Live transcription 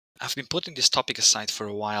I've been putting this topic aside for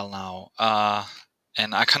a while now,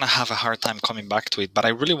 and I kind of have a hard time coming back to it. But I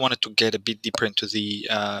really wanted to get a bit deeper into the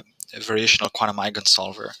variational quantum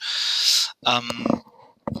eigensolver,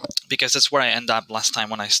 because that's where I ended up last time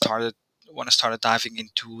when I started diving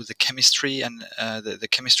into the chemistry and the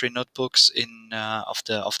chemistry notebooks of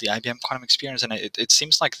the IBM quantum experience, and it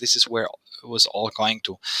seems like this is where it was all going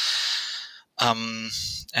to.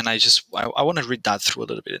 And I want to read that through a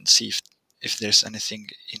little bit and see if there's anything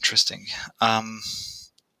interesting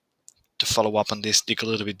to follow up on this, dig a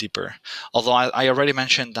little bit deeper. Although I already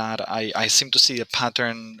mentioned that I seem to see a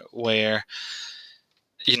pattern where,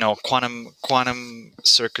 you know, quantum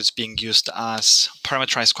circuits being used as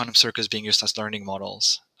parameterized quantum circuits being used as learning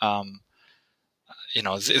models. You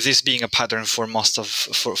know, this being a pattern for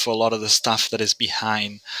for a lot of the stuff that is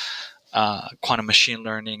behind quantum machine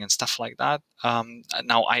learning and stuff like that.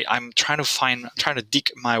 Now I'm trying to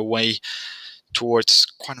dig my way towards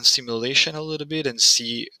quantum simulation a little bit and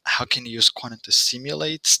see how can you use quantum to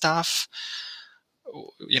simulate stuff.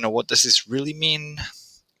 You know, what does this really mean?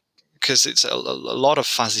 Because it's a lot of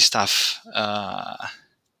fuzzy stuff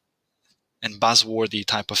and buzzwordy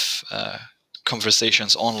type of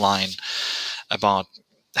conversations online about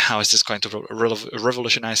how is this going to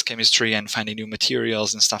revolutionize chemistry and finding new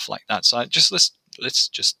materials and stuff like that. So let's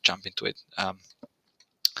just jump into it.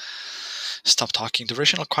 Stop talking. The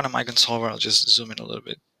variational quantum eigensolver. I'll just zoom in a little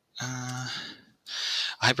bit. A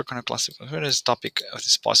hyperquantum classifier. This topic of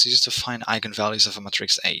this post is used to find eigenvalues of a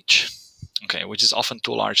matrix H. Okay, which is often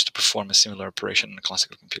too large to perform a similar operation in a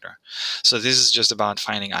classical computer. So this is just about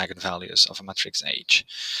finding eigenvalues of a matrix H,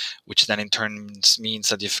 which then in turn means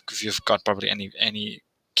that if you've got probably any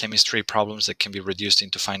chemistry problems that can be reduced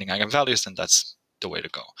into finding eigenvalues, then that's the way to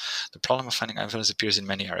go. The problem of finding eigenvalues appears in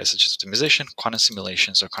many areas, such as optimization, quantum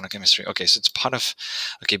simulations, or quantum chemistry. Okay, so it's part of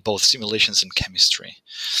both simulations and chemistry.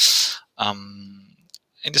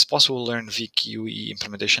 In this post, we'll learn VQE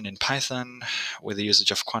implementation in Python with the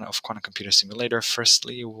usage of quantum computer simulator.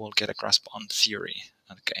 Firstly, we'll get a grasp on theory.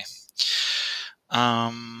 Okay.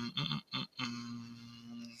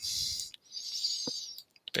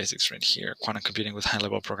 Basics right here. Quantum computing with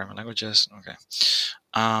high-level programming languages. Okay.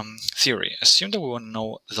 Theory. Assume that we want to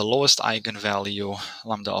know the lowest eigenvalue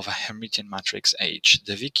lambda of a Hermitian matrix H.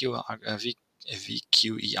 The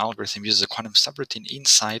VQE algorithm uses a quantum subroutine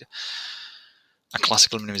inside a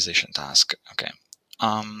classical minimization task. Okay.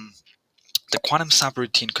 The quantum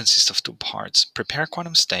subroutine consists of two parts. Prepare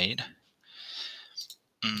quantum state.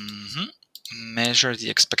 Measure the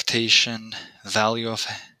expectation value of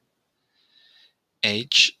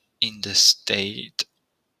H in the state,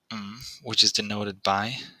 which is denoted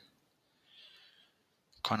by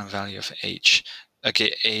quantum value of H.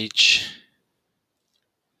 Okay, H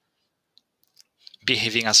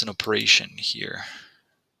behaving as an operation here,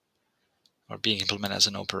 or being implemented as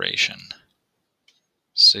an operation.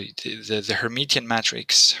 So the Hermitian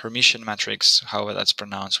matrix, however that's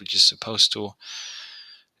pronounced, which is supposed to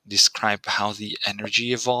describe how the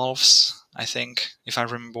energy evolves, I think, if I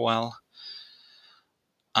remember well.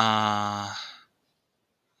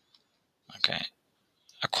 Okay.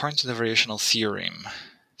 According to the variational theorem,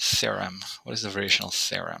 what is the variational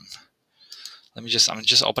theorem? I'm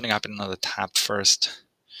just opening up another tab first.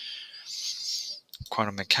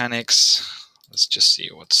 Quantum mechanics. Let's just see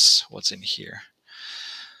what's in here.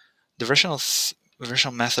 The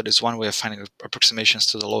variational method is one way of finding approximations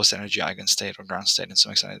to the lowest energy eigenstate or ground state in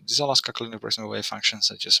some extent. This allows calculating approximate wave functions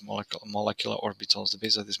such as molecular orbitals. The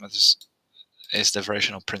base of this method is the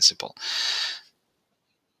variational principle.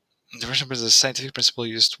 The variational principle is a scientific principle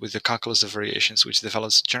used with the calculus of variations, which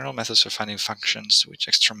develops general methods for finding functions which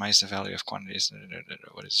extremize the value of quantities.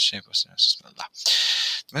 What is the shape of the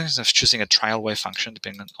mechanism of choosing a trial wave function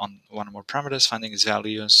depending on one or more parameters, finding its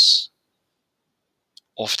values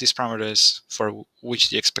of these parameters for which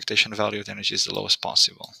the expectation value of the energy is the lowest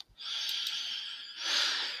possible.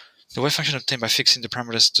 The wave function obtained by fixing the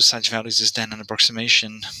parameters to such values is then an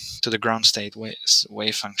approximation to the ground state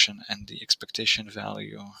wave function, and the expectation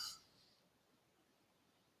value.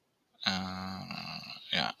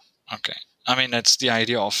 Yeah, okay. I mean, that's the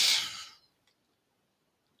idea of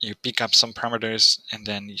you pick up some parameters and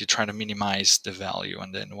then you try to minimize the value,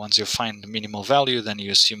 and then once you find the minimal value, then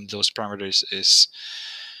you assume those parameters is.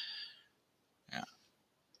 Yeah.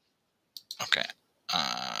 Okay.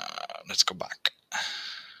 Let's go back.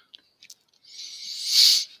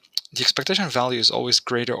 The expectation value is always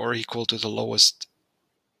greater or equal to the lowest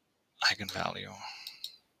eigenvalue.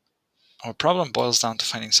 Our problem boils down to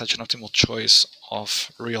finding such an optimal choice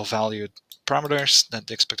of real valued parameters that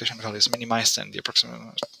the expectation value is minimized and the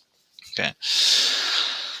approximate. Okay.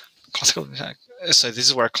 Classical. So this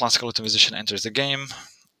is where classical optimization enters the game.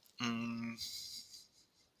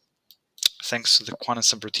 Thanks to the quantum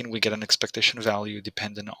subroutine, we get an expectation value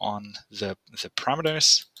dependent on the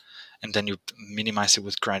parameters, and then you minimize it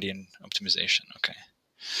with gradient optimization. Okay,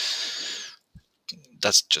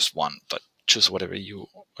 that's just one, but choose whatever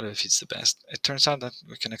fits the best. It turns out that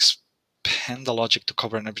we can expand the logic to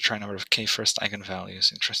cover an arbitrary number of k first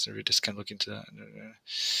eigenvalues. Interested readers can look into that.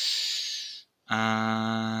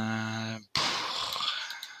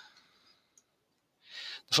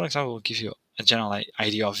 The following example will give you a general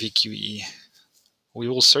idea of VQE. We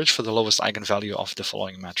will search for the lowest eigenvalue of the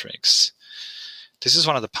following matrix. This is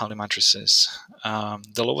one of the Pauli matrices.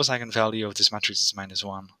 The lowest eigenvalue of this matrix is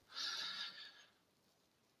 -1.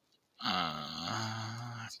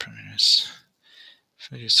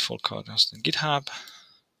 Use full code hosted on GitHub.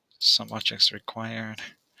 Some objects required.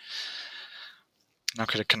 Now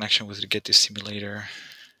create a connection with the Getty simulator.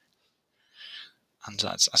 And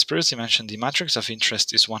that's, as previously mentioned, the matrix of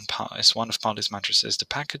interest is one of Pauli's matrices. The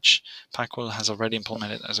package PyQuil has already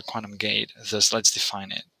implemented as a quantum gate. Thus, let's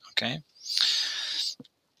define it. Okay.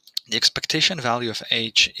 The expectation value of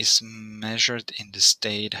H is measured in the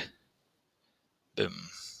state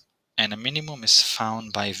boom, and a minimum is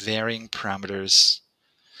found by varying parameters.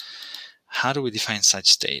 How do we define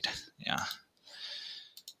such state? Yeah.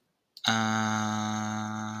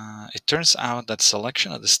 It turns out that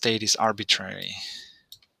selection of the state is arbitrary,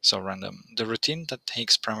 so random. The routine that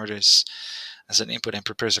takes parameters as an input and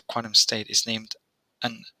prepares a quantum state is named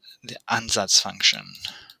the ansatz function.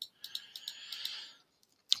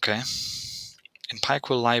 Okay. In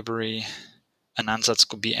PyQuil library, an ansatz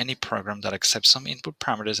could be any program that accepts some input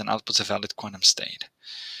parameters and outputs a valid quantum state.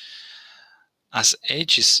 As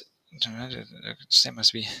H is same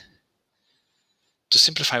as B. To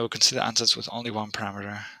simplify, we'll consider ansatz with only one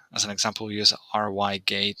parameter. As an example, we use a RY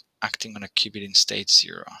gate acting on a qubit in state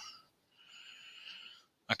 0.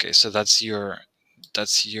 Okay, so that's your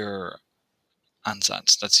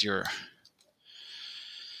ansatz. That's your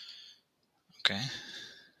okay.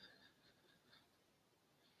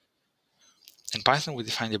 In Python, we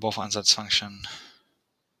define the above ansatz function.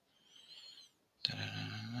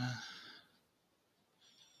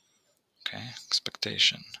 Okay,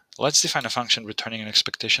 expectation. Let's define a function returning an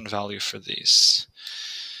expectation value for this.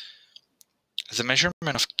 The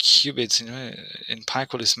measurement of qubits in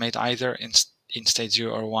PyQuil is made either in state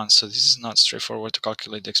 0 or 1, so this is not straightforward to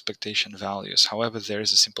calculate the expectation values. However, there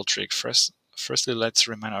is a simple trick. Firstly, let's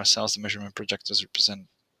remind ourselves the measurement projectors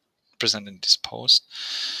present in this post.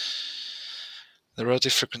 The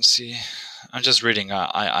relative frequency, I'm just reading.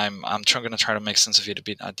 I'm going to try to make sense of it a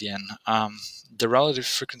bit at the end. The relative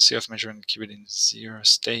frequency of measuring a qubit in 0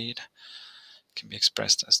 state can be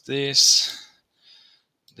expressed as this.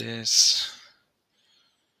 This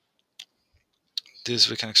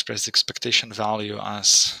we can express the expectation value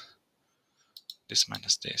as this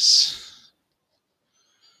minus this.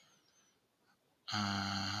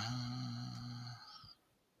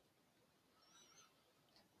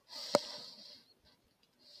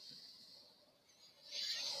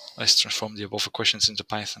 Let's transform the above equations into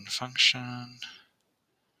Python function.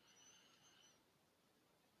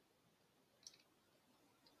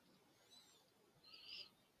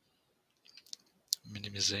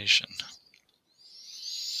 Minimization.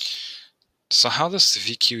 So how does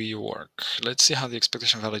VQE work? Let's see how the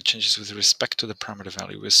expectation value changes with respect to the parameter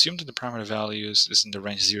value. We assume that the parameter values is in the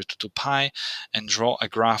range 0 to 2 pi and draw a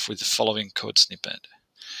graph with the following code snippet.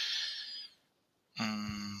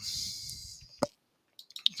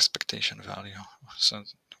 Expectation value. So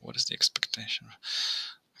what is the expectation?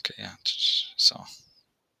 Okay, yeah. So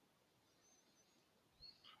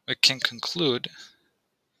we can conclude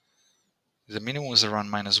the minimum is around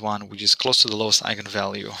 -1, which is close to the lowest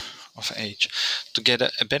eigenvalue of H. To get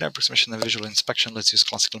a better approximation of visual inspection, let's use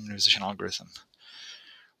classical minimization algorithm.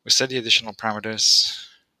 We set the additional parameters.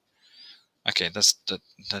 Okay, that's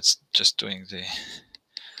just doing the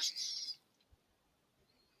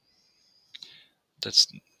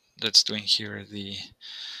that's doing here the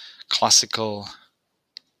classical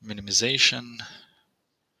minimization.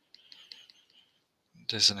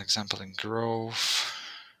 There's an example in Grove.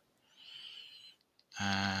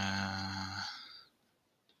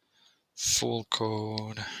 Full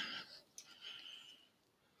code.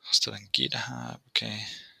 Still in GitHub. Okay.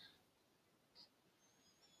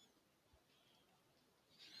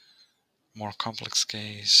 More complex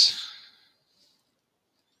case.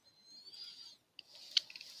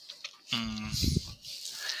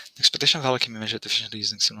 The expectation value can be measured efficiently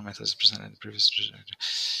using similar methods presented in the previous.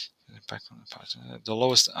 The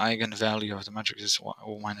lowest eigenvalue of the matrix is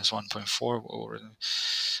 -1.4.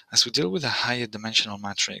 As we deal with a higher dimensional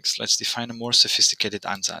matrix, let's define a more sophisticated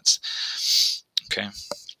ansatz. Okay.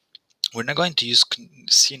 We're not going to use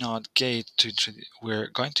CNOT gate to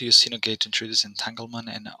introduce entanglement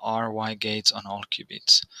and RY gates on all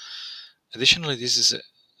qubits. Additionally, this is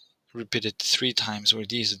repeated 3 times, where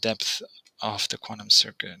D is the depth of the quantum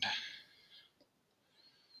circuit.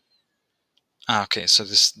 Okay, so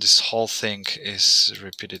this whole thing is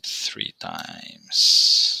repeated 3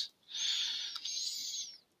 times.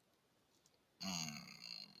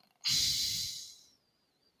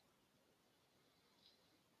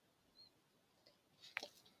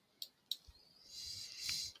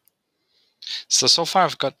 So far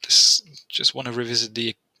I've got this, just want to revisit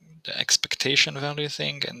the expectation value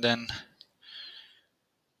thing and then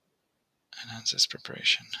enhance this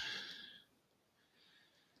preparation.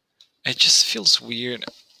 It just feels weird.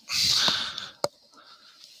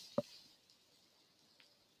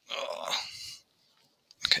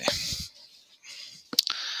 Okay.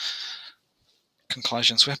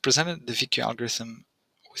 Conclusions. We have presented the VQE algorithm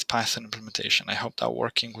with Python implementation. I hope that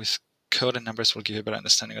working with code and numbers will give you a better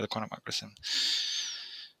understanding of the quantum algorithm.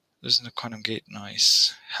 Losing the quantum gate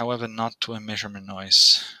noise, however, not to a measurement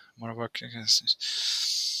noise. More work.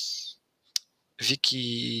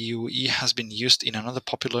 VQE has been used in another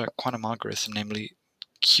popular quantum algorithm, namely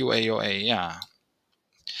QAOA. Yeah,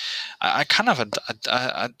 I kind of at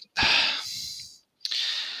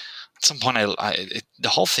some point the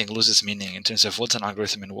whole thing loses meaning in terms of what's an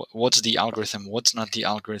algorithm and what's the algorithm, what's not the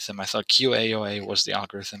algorithm. I thought QAOA was the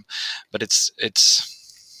algorithm, but it's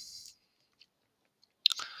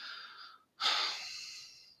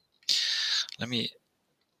let me,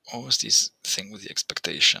 what was this thing with the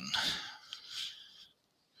expectation?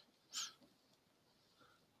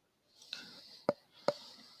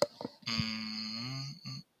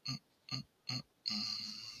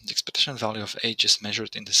 The expectation value of H is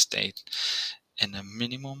measured in the state, and a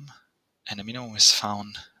minimum is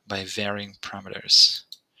found by varying parameters.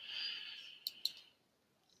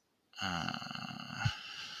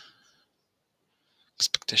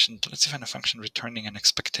 Expectation. Let's define a function returning an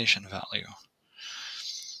expectation value.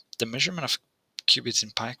 The measurement of qubits in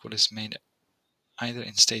PyQuil is made either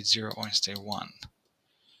in state 0 or in state 1.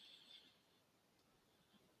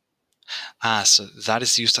 So that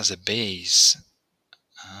is used as a base.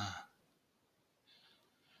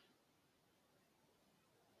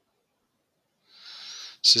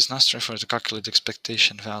 So it's not straightforward to calculate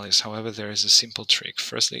expectation values. However, there is a simple trick.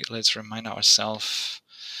 Firstly, let's remind ourselves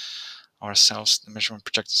the measurement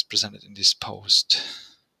project is presented in this post.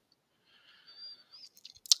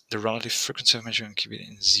 The relative frequency of measuring qubit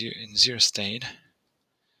in zero state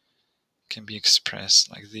can be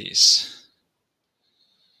expressed like this.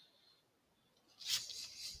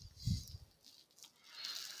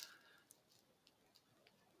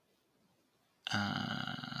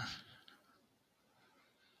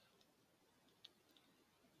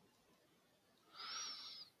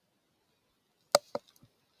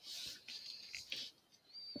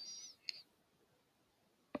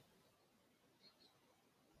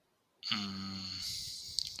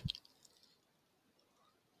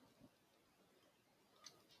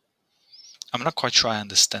 I'm not quite sure I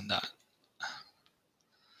understand that.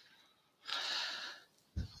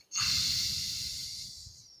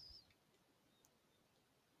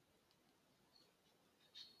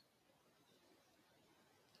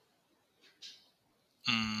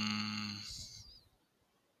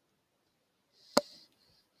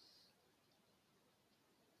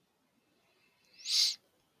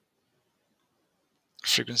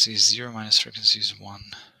 Frequency is 0 minus frequency is 1.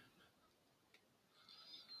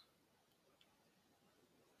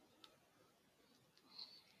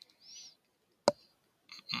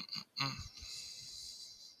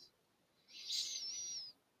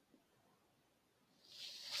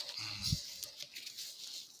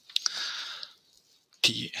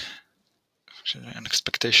 An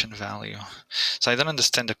expectation value. So I don't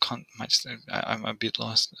understand the I'm a bit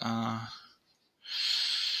lost.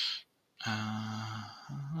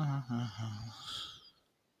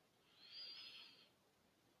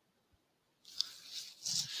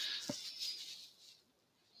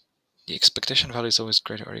 The expectation value is always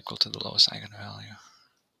greater or equal to the lowest eigenvalue.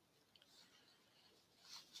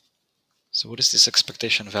 So what is this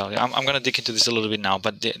expectation value? I'm going to dig into this a little bit now,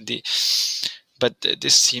 but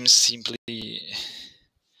this seems simply.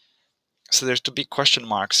 So there's 2 big question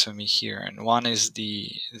marks for me here, and one is the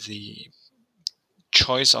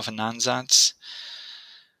choice of an ansatz.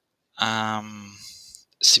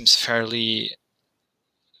 Seems fairly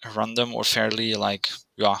random or fairly like,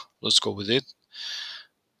 yeah, let's go with it.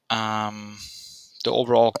 the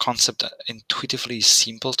overall concept intuitively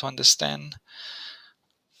simple to understand.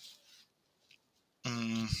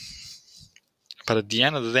 But at the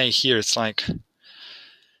end of the day here, it's like,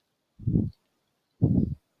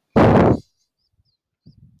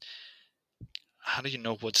 how do you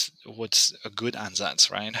know what's a good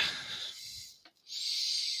ansatz, right?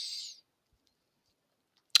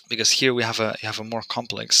 Because here you have a more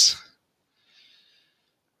complex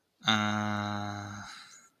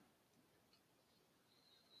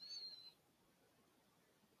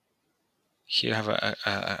here you have a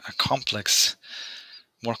complex,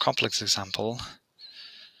 more complex example,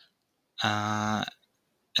 and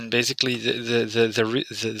basically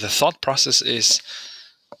the thought process is,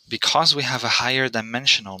 because we have a higher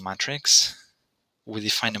dimensional matrix, we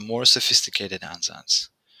define a more sophisticated ansatz.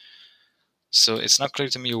 So it's not clear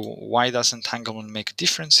to me, why does entanglement make a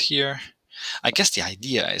difference here? I guess the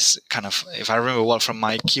idea is kind of, if I remember well from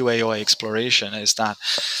my QAOA exploration, is that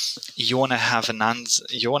you want to have an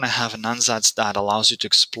ansatz that allows you to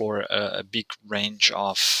explore a big range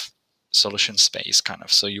of solution space, kind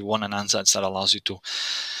of. So you want an ansatz that allows you to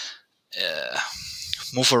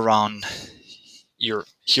move around your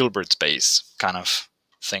Hilbert space, kind of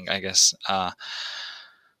thing, I guess, and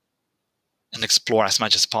explore as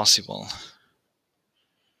much as possible.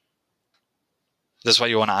 That's why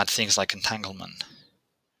you want to add things like entanglement,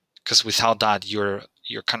 because without that, you're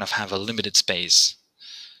kind of have a limited space,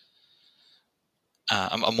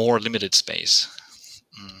 a more limited space.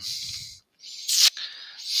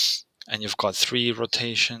 And you've got 3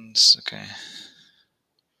 rotations. Okay.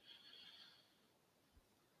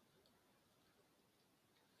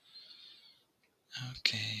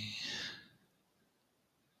 Okay.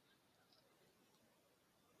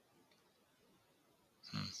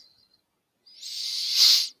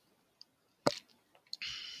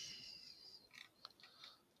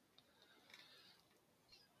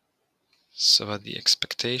 So about the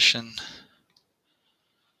expectation,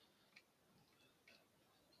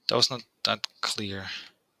 that was not that clear.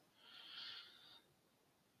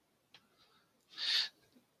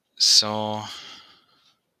 So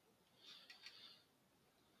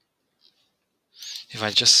if I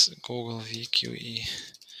just Google VQE,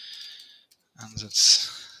 and that's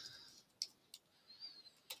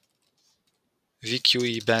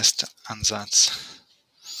VQE best ansatz.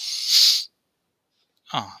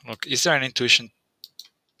 Oh, look, is there an intuition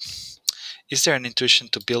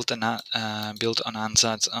to build an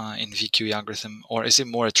ansatz in VQE algorithm, or is it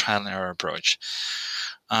more a trial and error approach?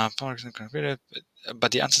 But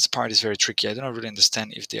the ansatz part is very tricky. I don't really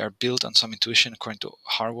understand if they are built on some intuition according to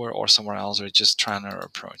hardware or somewhere else, or just trial and error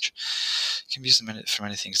approach. It can be used for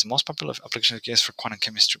many things. The most popular application is for quantum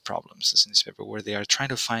chemistry problems, as in this paper, where they are trying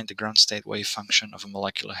to find the ground state wave function of a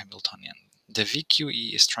molecular Hamiltonian. The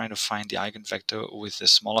VQE is trying to find the eigenvector with the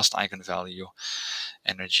smallest eigenvalue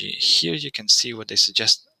energy. Here you can see what they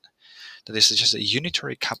suggest, that they suggest a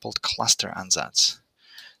unitary coupled cluster ansatz.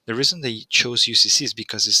 The reason they chose UCC is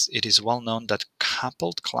because it is well known that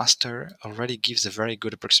coupled cluster already gives a very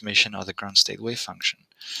good approximation of the ground state wave function.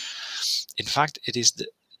 In fact, it is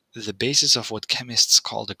the basis of what chemists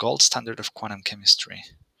call the gold standard of quantum chemistry.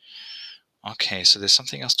 Okay, so there's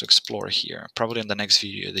something else to explore here, probably in the next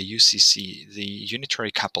video, the UCC, the unitary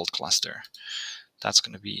coupled cluster. That's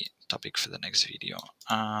going to be a topic for the next video.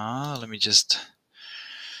 Let me just...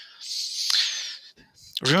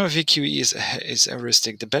 Remember, VQE is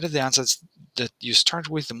heuristic. The better the ansatz that you start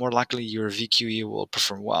with, the more likely your VQE will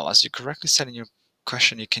perform well. As you correctly said in your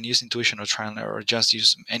question, you can use intuition or trial and error, or just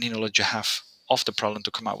use any knowledge you have of the problem to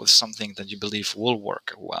come up with something that you believe will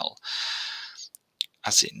work well.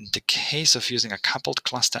 As in the case of using a coupled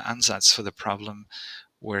cluster ansatz for the problem,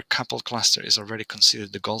 where coupled cluster is already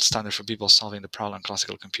considered the gold standard for people solving the problem on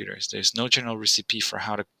classical computers. There's no general recipe for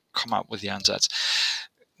how to come up with the ansatz.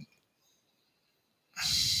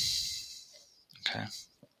 Okay.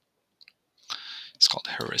 It's called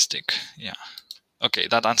heuristic. Yeah. Okay,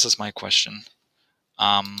 that answers my question.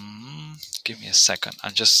 Give me a second.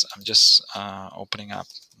 I'm just opening up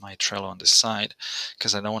my Trello on this side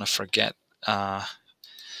because I don't want to forget.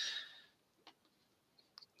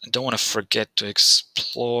 I don't want to forget to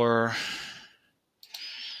explore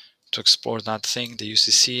that thing, the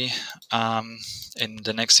UCC, in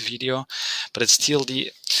the next video. But it's still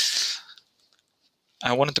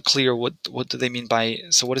I wanted to clear what do they mean by,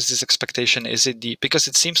 so what is this expectation? Is it because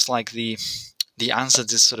it seems like the answer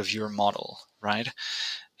is sort of your model, right?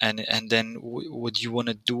 And then what you want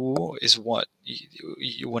to do is what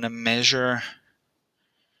you want to measure.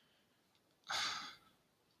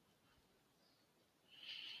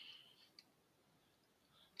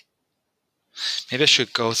 Maybe I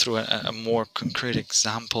should go through a more concrete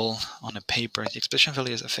example on a paper. The expectation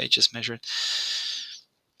value of H is measured.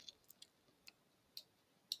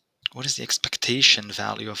 What is the expectation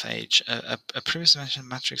value of H? A previously mentioned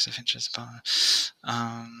matrix of interest.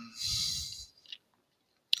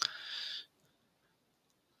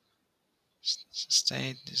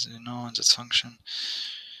 State is known as its function.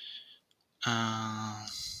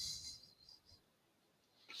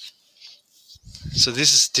 So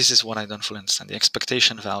this is what I don't fully understand. The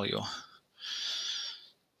expectation value.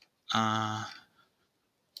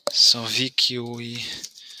 So VQE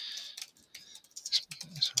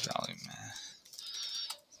value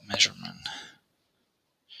measurement.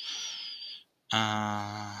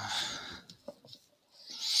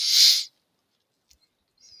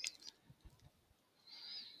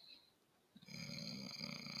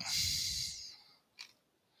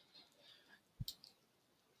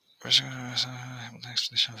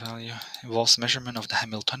 Expectation value involves measurement of the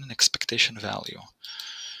Hamiltonian expectation value.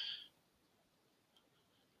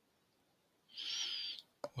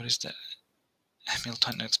 What is the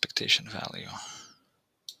Hamiltonian expectation value?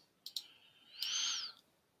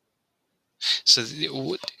 So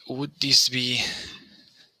would this be?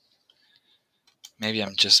 Maybe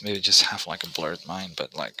just have like a blurred mind,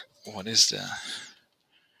 but like, what is the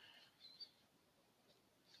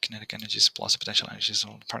kinetic energies plus potential energies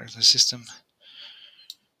of the particles in the system?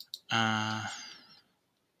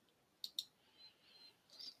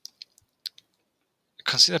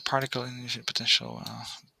 Consider particle in infinite potential.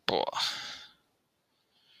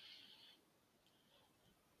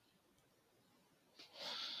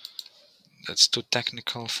 That's too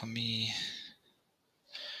technical for me.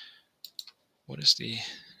 What is the?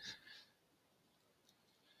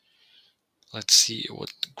 Let's see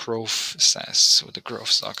what Grove says. What the Grove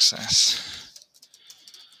stock says.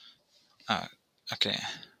 Okay.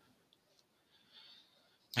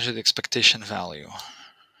 Measure the expectation value.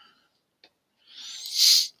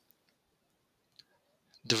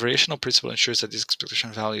 The variational principle ensures that this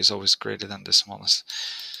expectation value is always greater than the smallest.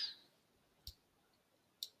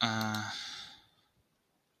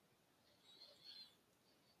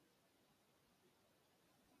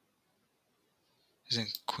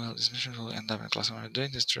 This measure will end up in a classical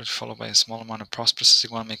doing this followed by a small amount of post-processing.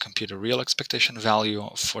 One may compute a real expectation value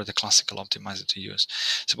for the classical optimizer to use.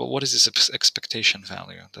 So, but what is this expectation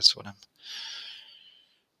value? That's what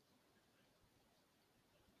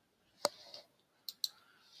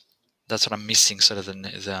I'm missing. Sort of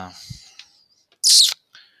the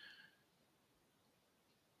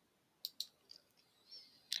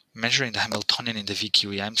measuring the Hamiltonian in the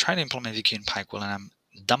VQE. I'm trying to implement VQE in Pikewell, and I'm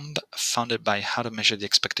dumbfounded by how to measure the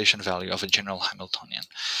expectation value of a general Hamiltonian.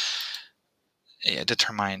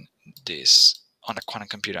 Determine this on a quantum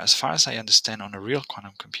computer. As far as I understand, on a real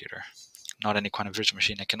quantum computer, not any quantum virtual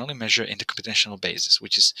machine, I can only measure in the computational basis,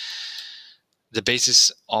 which is the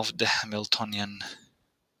basis of the Hamiltonian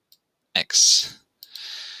X.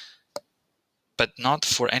 But not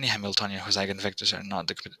for any Hamiltonian whose eigenvectors are not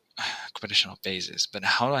the computational basis. But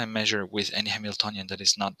how do I measure with any Hamiltonian that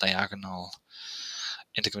is not diagonal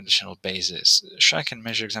in the computational basis? Sure, I can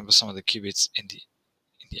measure, example, some of the qubits in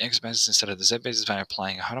the X basis instead of the Z basis by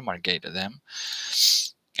applying a Hadamard gate to them.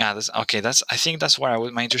 Yeah, I think that's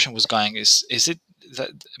where my intuition was going. Is it that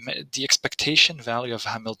the expectation value of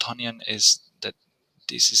Hamiltonian is that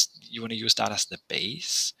this is, you want to use that as the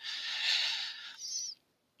base,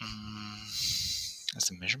 as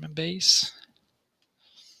the measurement base?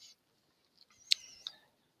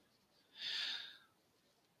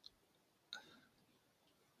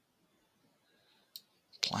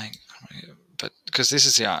 Applying, but because this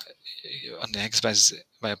is on the X basis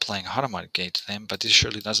by applying a Hadamard gate to them, but this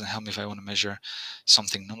surely doesn't help me if I want to measure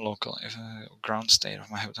something non-local. If a ground state of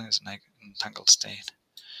my Hamiltonian is an entangled state.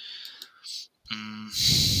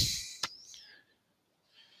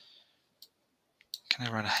 Can I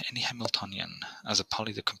write any Hamiltonian as a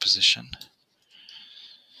Pauli decomposition?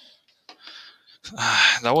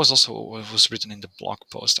 That was also what was written in the blog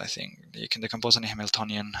post, I think. You can decompose any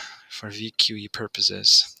Hamiltonian for VQE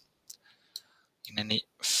purposes in any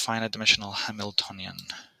finite dimensional Hamiltonian.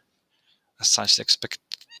 As such, the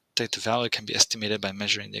expected value can be estimated by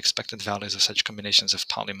measuring the expected values of such combinations of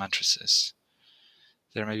Pauli matrices.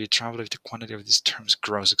 There may be trouble if the quantity of these terms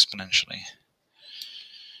grows exponentially.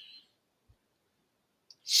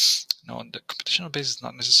 No, the computational basis is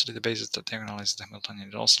not necessarily the basis that diagonalizes the Hamiltonian.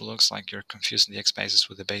 It also looks like you're confusing the X basis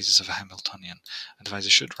with the basis of a Hamiltonian. Otherwise, you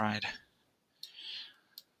should write.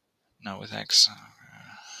 No, with X.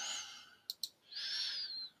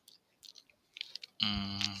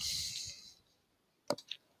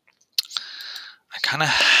 I kind of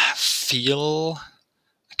feel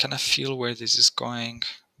where this is going,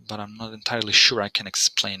 but I'm not entirely sure I can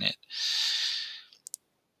explain it.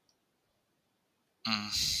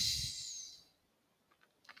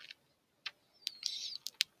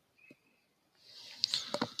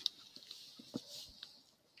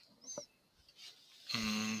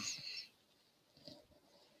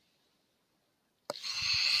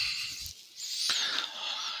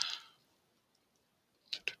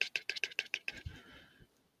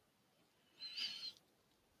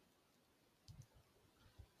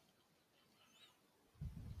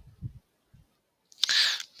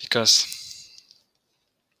 Because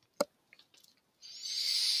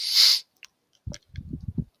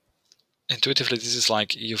intuitively, this is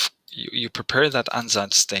like you prepare that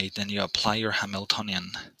ansatz state, and you apply your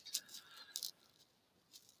Hamiltonian.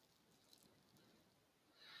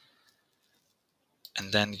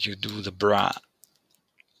 And then you do the bra.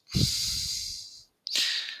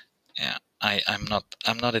 Yeah, I'm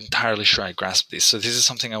not entirely sure I grasp this. So this is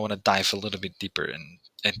something I want to dive a little bit deeper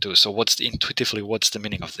into. So what's the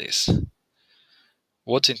meaning of this?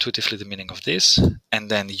 What's intuitively the meaning of this?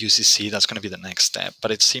 And then UCC, that's going to be the next step.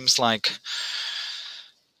 But it seems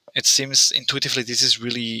intuitively this is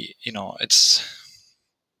really, it's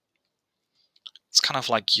kind of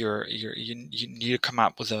like you need to come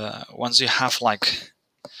up with once you have like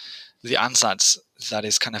the ansatz that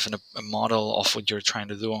is kind of a model of what you're trying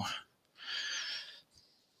to do,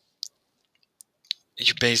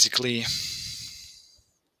 you basically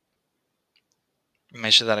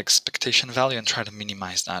measure that expectation value and try to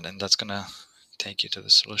minimize that, and that's gonna take you to the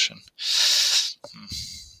solution.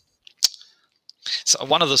 So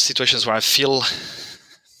one of those situations where I feel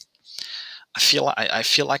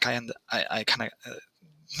like I kind of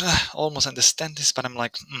almost understand this, but I'm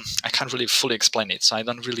like I can't really fully explain it, so I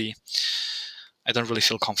don't really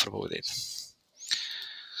feel comfortable with it.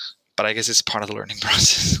 But I guess it's part of the learning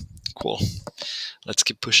process. Cool. Let's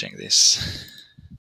keep pushing this.